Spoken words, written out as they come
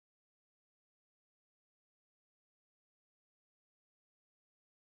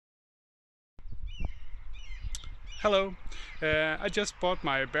Hello, I just bought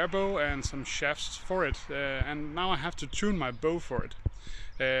my Barebow and some shafts for it, and now I have to tune my bow for it.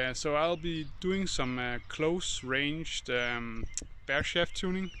 So I'll be doing some close-ranged Bareshaft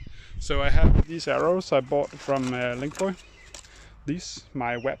tuning. So I have these arrows I bought from Linkboy. These,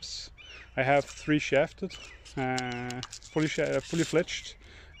 my webs. I have 3 shafted, fully fledged,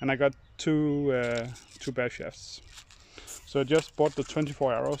 and I got two Bareshafts. So I just bought the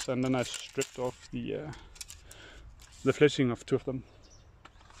 24 arrows, and then I stripped off the fletching of 2 of them.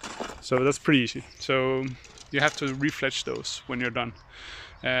 So that's pretty easy. So you have to refletch those when you're done.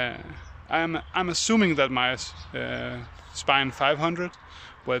 I'm assuming that my spine 500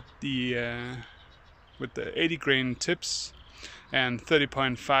 with the 80 grain tips and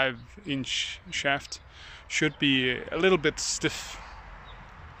 30.5 inch shaft should be a little bit stiff.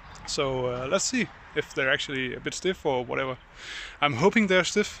 So let's see if they're actually a bit stiff or whatever. I'm hoping they're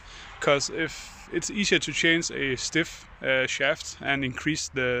stiff, because if it's easier to change a stiff shaft and increase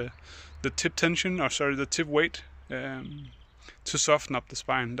the tip tension, or sorry, the tip weight, to soften up the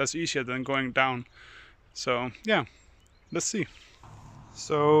spine. That's easier than going down. So yeah, let's see.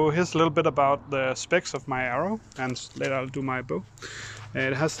 So here's a little bit about the specs of my arrow, and later I'll do my bow.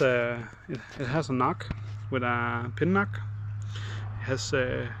 It has a knock with a pin knock. It has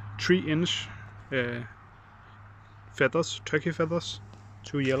 3-inch feathers, turkey feathers,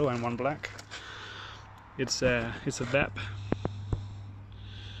 2 yellow and 1 black. It's a VAP.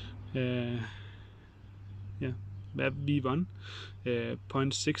 VAP V1,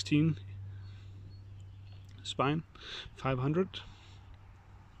 0.16 spine, 500,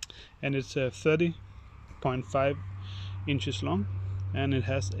 and it's 30.5 inches long, and it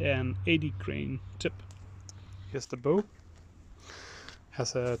has an 80 grain tip. Here's the bow.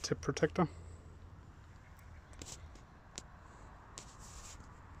 Has a tip protector.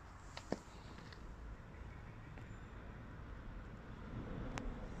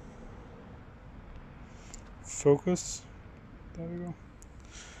 Focus. There we go.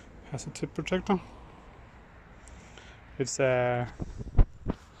 Has a tip protector. It's a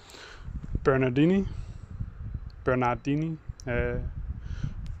Bernardini,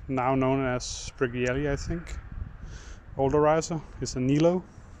 now known as Sprigielli, I think. Older riser. It's a Nilo.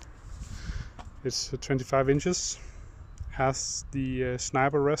 It's 25 inches. Has the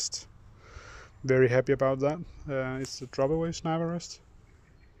Zniper rest. Very happy about that. It's a drop-away Zniper rest.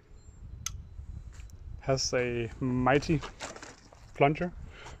 Has a mighty plunger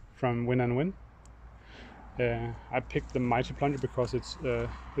from Win & Win. I picked the mighty plunger because it's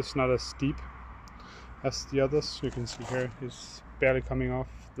not as steep as the others. You can see here it's barely coming off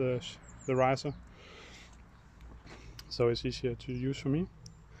the riser, so it's easier to use for me.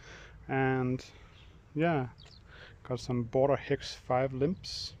 And yeah, got some Border Hex 5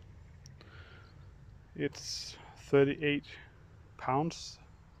 limps. It's 38 pounds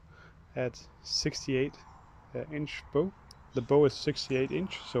at 68 inch bow. The bow is 68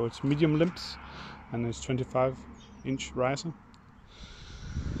 inch, so it's medium limps, and it's 25 inch riser.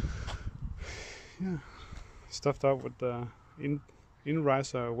 Yeah, stuffed out with the in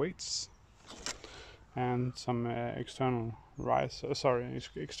riser weights and some external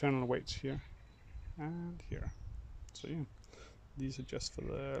external weights here and here. So yeah, these are just for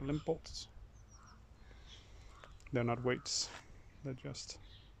the limp bolts. They're not weights. They're just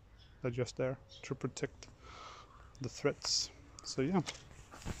there to protect the threads. So yeah,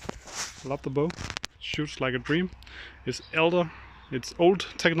 love the bow. Shoots like a dream. It's old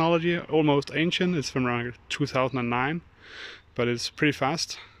technology, almost ancient. It's from around 2009, but it's pretty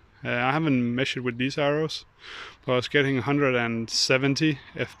fast. I haven't measured with these arrows, but I was getting 170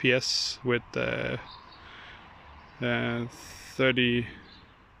 FPS with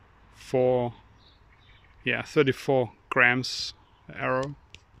 34 grams arrow.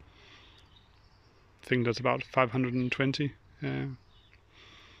 I think that's about 520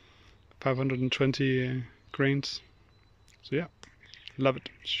 grains. So yeah, love it.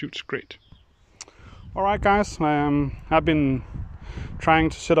 Shoots great. Alright guys, I've been trying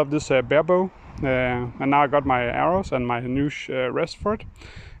to set up this Barebow, and now I got my arrows and my new rest for it.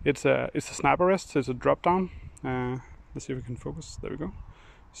 It's a Zniper rest. It's a drop down. Let's see if we can focus. There we go.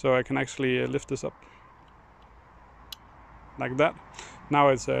 So I can actually lift this up like that. Now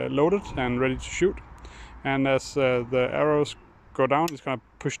it's loaded and ready to shoot. And as the arrows go down, it's gonna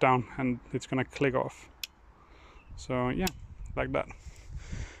push down and it's gonna click off. So yeah, like that.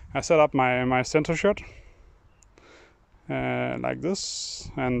 I set up my center shot like this,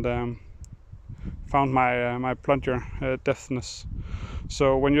 and found my plunger depthness.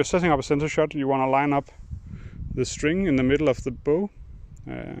 So when you're setting up a center shot, you want to line up the string in the middle of the bow,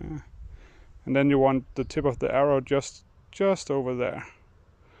 and and then you want the tip of the arrow just over there.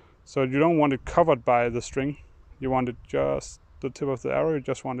 So you don't want it covered by the string. You want it just the tip of the arrow. You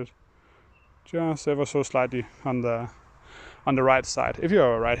just want it just ever so slightly on the right side if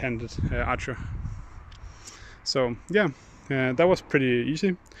you're a right-handed archer. So yeah, that was pretty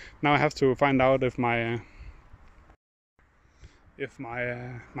easy. Now I have to find out if my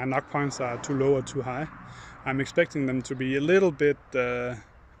knock points are too low or too high. I'm expecting them to be a little bit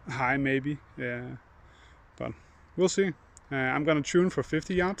high maybe, but we'll see. I'm gonna tune for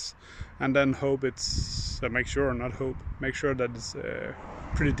 50 yards and then hope it's make sure that it's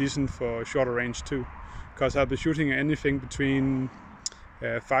pretty decent for shorter range too, because I'll be shooting anything between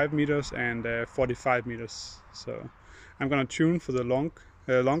 5 meters and 45 meters. So I'm gonna tune for the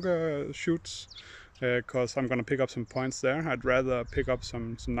longer shoots, because I'm gonna pick up some points there. I'd rather pick up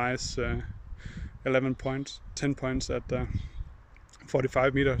some nice 11 points, 10 points at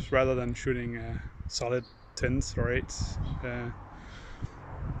 45 meters rather than shooting solid 10s or 8s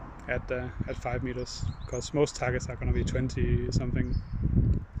at 5 meters, because most targets are going to be 20 something.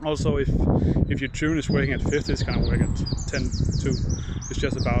 Also, if your tune is working at 50, it's going to work at 10 too. It's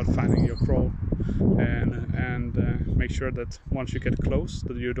just about finding your crawl and make sure that once you get close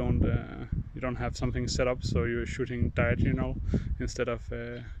that you don't have something set up so you're shooting diagonal instead of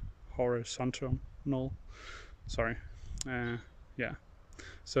horizontal. Sorry. Yeah.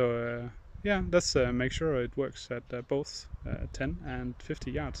 So yeah, let's make sure it works at both 10 and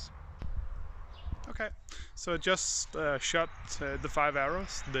 50 yards. Okay, so I just shot the 5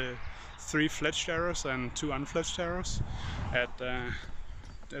 arrows, the 3 fletched arrows and 2 unfletched arrows at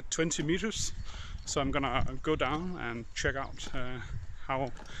 20 meters. So I'm gonna go down and check out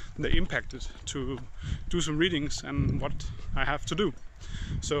how they impacted, to do some readings and what I have to do.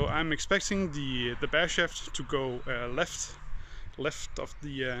 So I'm expecting the Bareshaft to go left of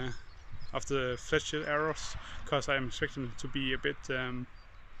the fletched arrows, because I'm expecting it to be a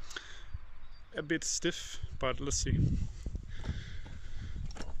bit stiff, but let's see.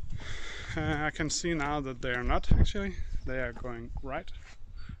 I can see now that they are not actually. They are going right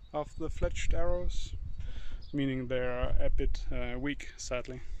of the fletched arrows, meaning they are a bit weak,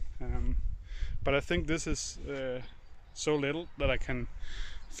 sadly. But I think this is so little that I can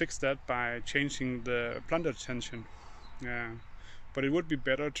fix that by changing the plunger tension. But it would be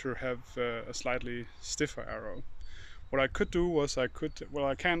better to have a slightly stiffer arrow. What I could do was I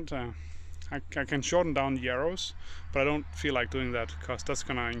can shorten down the arrows, but I don't feel like doing that because that's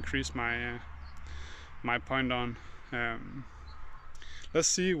gonna increase my my point on. Let's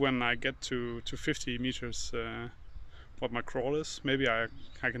see when I get to 50 meters what my crawl is. Maybe I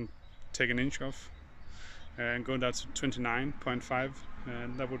can take an inch off and go down to 29.5,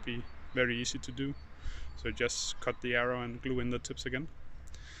 and that would be very easy to do. So just cut the arrow and glue in the tips again.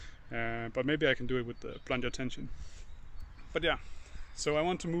 But maybe I can do it with the plunger tension. But yeah, so I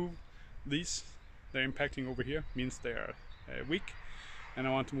want to move these. They're impacting over here, means they are weak, and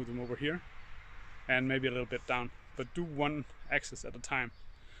I want to move them over here and maybe a little bit down, but do one axis at a time.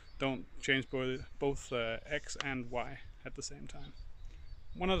 Don't change both X and Y at the same time.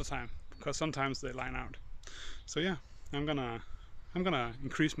 One at a time, because sometimes they line out. So yeah, I'm gonna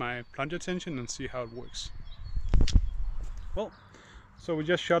increase my plunger tension and see how it works. Well, so we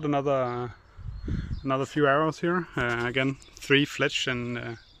just shot another few arrows here. Again, 3 fletched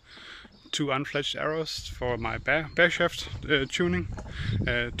and 2 unfletched arrows for my Bareshaft tuning,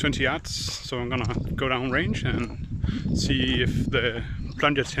 20 yards. So I'm gonna go down range and see if the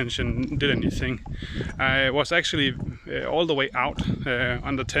plunger tension did anything. I was actually all the way out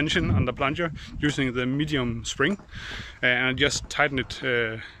on the tension on the plunger using the medium spring, and I just tightened it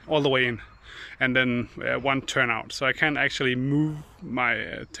all the way in, and then one turn out. So I can't actually move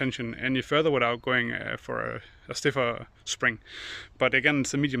my tension any further without going for a stiffer spring. But again,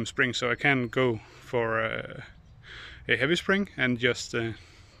 it's a medium spring, so I can go for a heavy spring and just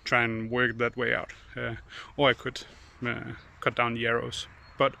try and work that way out. Or I could cut down the arrows.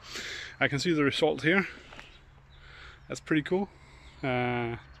 But I can see the result here. That's pretty cool.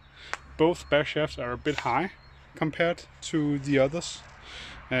 Both Bareshafts are a bit high compared to the others.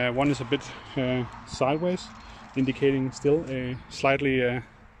 One is a bit sideways, indicating still a slightly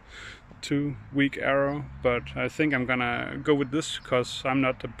too weak arrow, but I think I'm gonna go with this because I'm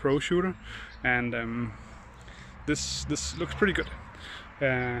not a pro shooter, and this looks pretty good.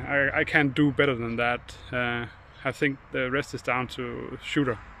 I can't do better than that. I think the rest is down to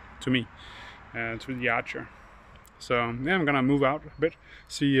shooter, to me, to the archer. So yeah, I'm gonna move out a bit,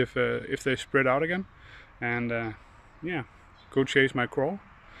 see if they spread out again, and yeah, go chase my crawl.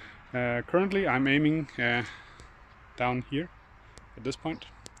 Currently I'm aiming down here at this point,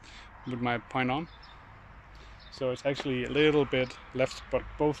 with my point on. So it's actually a little bit left, but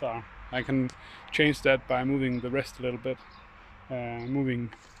both are. I can change that by moving the rest a little bit,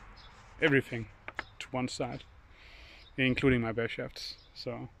 moving everything to one side, including my Bareshafts.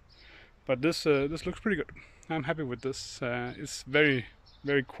 So, but this looks pretty good. I'm happy with this. It's very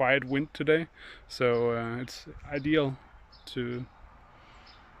quiet wind today, so it's ideal to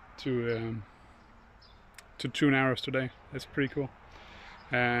tune arrows today. It's pretty cool.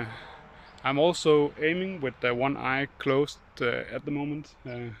 I'm also aiming with one eye closed at the moment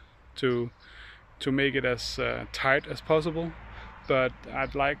to make it as tight as possible, but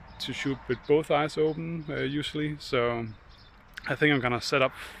I'd like to shoot with both eyes open usually, so I think I'm gonna set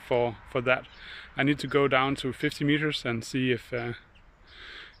up for that. I need to go down to 50 meters and see if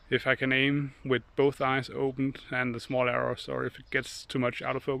I can aim with both eyes opened and the small arrows, or if it gets too much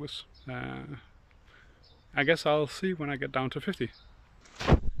out of focus. I guess I'll see when I get down to 50.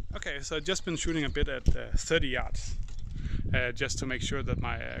 Okay, so I've just been shooting a bit at 30 yards, just to make sure that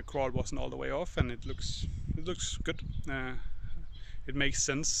my crawl wasn't all the way off, and it looks good. It makes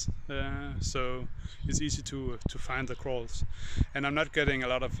sense, so it's easy to find the crawls, and I'm not getting a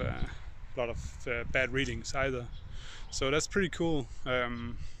lot of bad readings either. So that's pretty cool.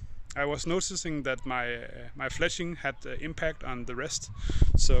 I was noticing that my fletching had impact on the rest,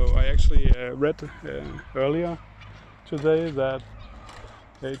 so I actually read earlier today that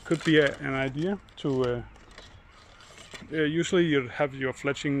it could be an idea to usually you have your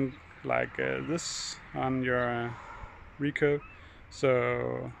fletching like this on your recurve,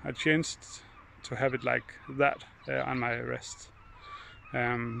 so I changed to have it like that on my rest,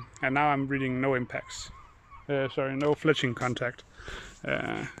 and now I'm reading no impacts, no fletching contact,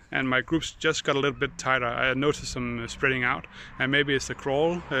 and my groups just got a little bit tighter. I noticed some spreading out, and maybe it's the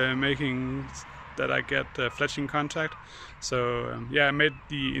crawl making that I get fletching contact. So yeah, I made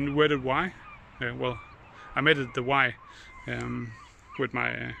the inverted Y. Well, I made it the Y with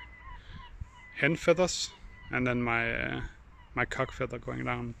my hen feathers, and then my cock feather going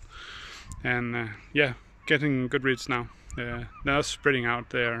down, and yeah, getting good reads now. They're not spreading out.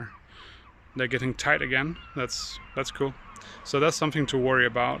 They're getting tight again. That's cool. So that's something to worry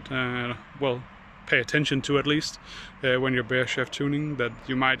about. Well, pay attention to at least when you're Bareshaft tuning, that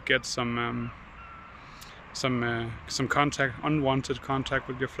you might get some contact, unwanted contact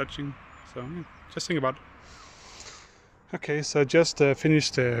with your fletching. So yeah, just think about it. Okay, so I just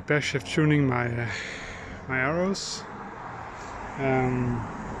finished Bareshaft tuning my arrows.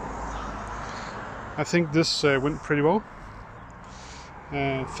 I think this went pretty well.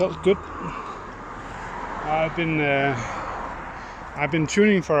 Felt good. I've been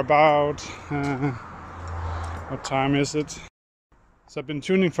tuning for about what time is it? So I've been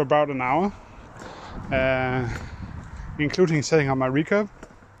tuning for about an hour. Including setting up my recurve,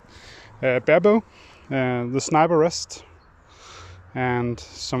 Barebow, the Zniper rest, and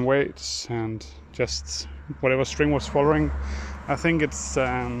some weights, and just whatever string was following. I think it's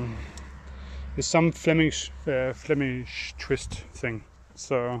some Flemish twist thing.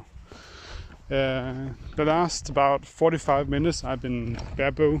 So the last about 45 minutes I've been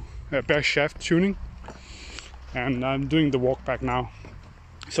Bareshaft tuning, and I'm doing the walk back now.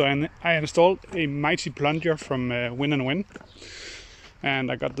 So I installed a mighty plunger from Win & Win,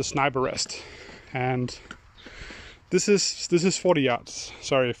 and I got the Zniper rest, and this is 40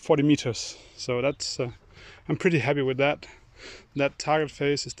 meters. So that's I'm pretty happy with that. That target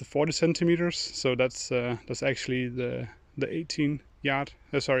phase is the 40 centimeters. So that's actually the 18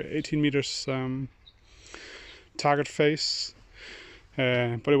 meters target phase.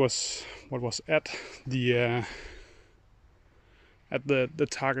 But it was what was at the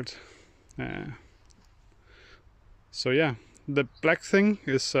target. So yeah, the black thing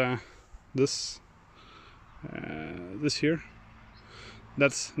is this here.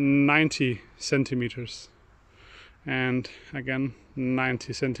 That's 90 centimeters, and again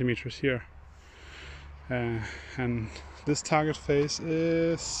 90 centimeters here. And this target phase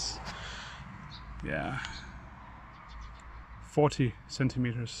is 40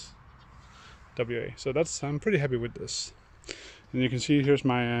 centimeters WA. So I'm pretty happy with this. And you can see here's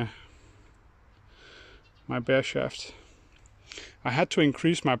my my Bareshaft. I had to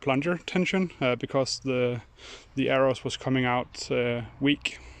increase my plunger tension because the arrows was coming out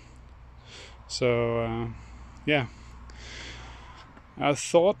weak. So yeah, I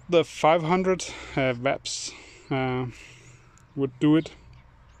thought the 500 VAPs would do it,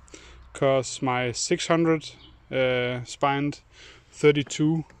 because my 600 spined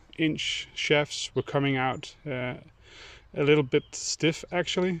 32-inch shafts were coming out a little bit stiff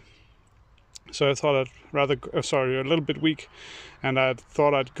actually. So I thought I'd rather, a little bit weak, and I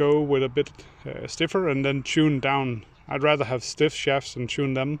thought I'd go with a bit stiffer and then tune down. I'd rather have stiff shafts and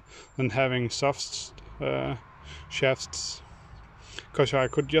tune them than having soft shafts, because I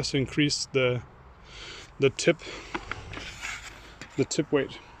could just increase the tip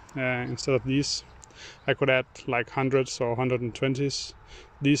weight instead of these. I could add like 100s or 120s.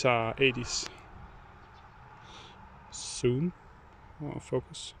 These are 80s. Zoom. Oh,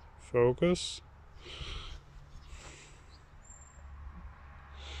 focus. Focus.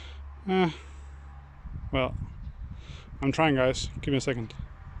 Well, I'm trying, guys. Give me a second.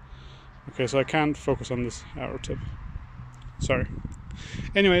 Okay, so I can't focus on this arrow tip. Sorry.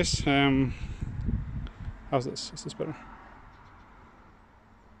 Anyways, how's this? Is this better?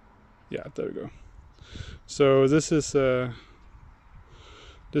 Yeah, there we go. So this is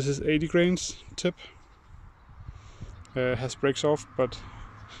 80 grains tip. Has breaks off, but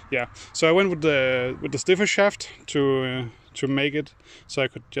yeah. So I went with the stiffer shaft to make it so I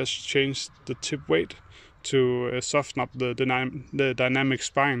could just change the tip weight to soften up the dynamic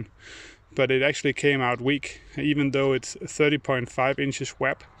spine. But it actually came out weak, even though it's 30.5 inches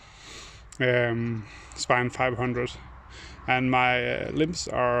web, spine 500, and my limps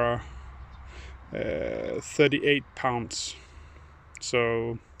are 38 pounds.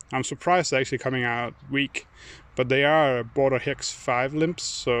 So I'm surprised they're actually coming out weak, but they are border hex 5 limps,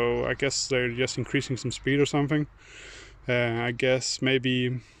 so I guess they're just increasing some speed or something. I guess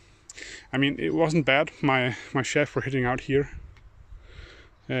maybe, I mean, it wasn't bad. My shaft were hitting out here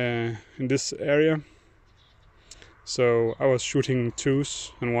in this area, so I was shooting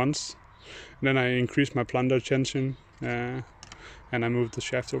 2s and 1s, and then I increased my plunger tension and I moved the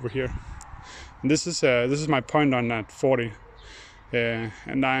shaft over here. And this is my point on at 40,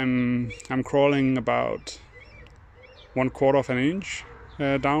 and I'm crawling about 1/4 of an inch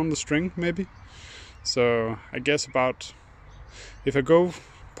down the string maybe. So I guess about, if I go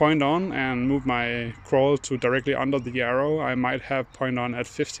point on and move my crawl to directly under the arrow, I might have point on at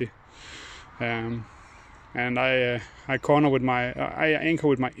 50. And I corner with I anchor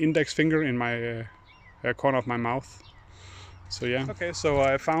with my index finger in my corner of my mouth. So yeah. Okay, so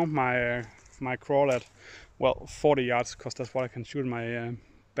I found my crawl at, well, 40 yards, because that's what I can shoot in my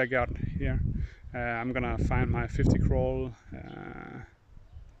backyard here. I'm gonna find my 50 crawl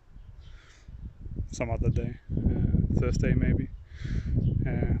some other day, Thursday maybe.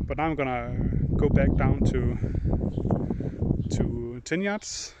 But now I'm gonna go back down to 10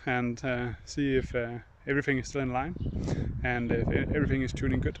 yards and see if everything is still in line and if everything is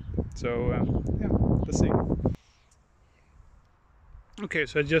tuning good. So yeah, let's see. Okay,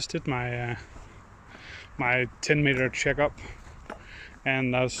 so I just did my my 10-meter checkup,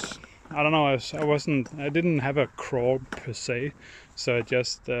 and I don't know, I didn't have a crawl per se, so I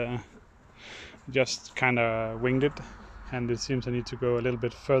just kind of winged it, and it seems I need to go a little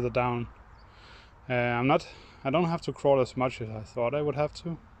bit further down. I don't have to crawl as much as I thought I would have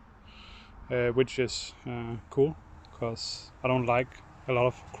to, which is cool, because I don't like a lot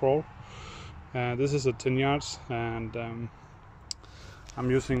of crawl. This is a 10 yards, and I'm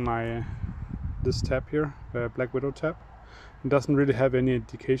using this tab here, Black Widow tab. It doesn't really have any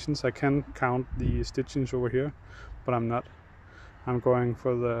indications. I can count the stitchings over here, but I'm not. I'm going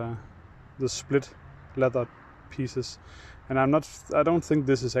for the split leather pieces, and I don't think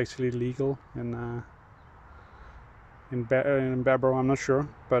this is actually legal in Barebow. I'm not sure,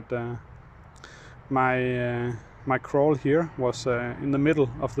 but my crawl here was in the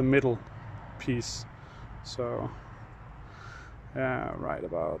middle of the middle piece, so right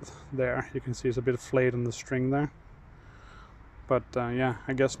about there. You can see it's a bit flayed on the string there. But yeah,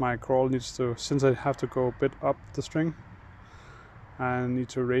 I guess my crawl needs to, since I have to go a bit up the string, I need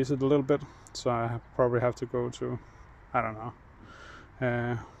to raise it a little bit. So I probably have to go to, I don't know,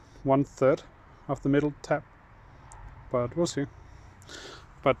 1/3 of the middle tab. But we'll see.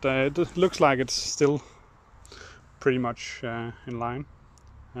 But it looks like it's still pretty much in line.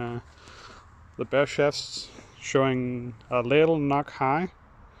 The Bareshaft's showing a little knock high,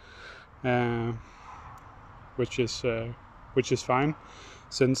 which is fine,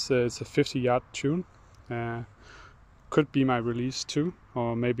 since it's a 50-yard tune. Could be my release too,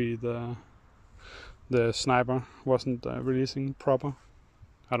 or maybe the Zniper wasn't releasing proper.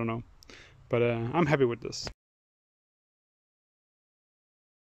 I don't know, but I'm happy with this.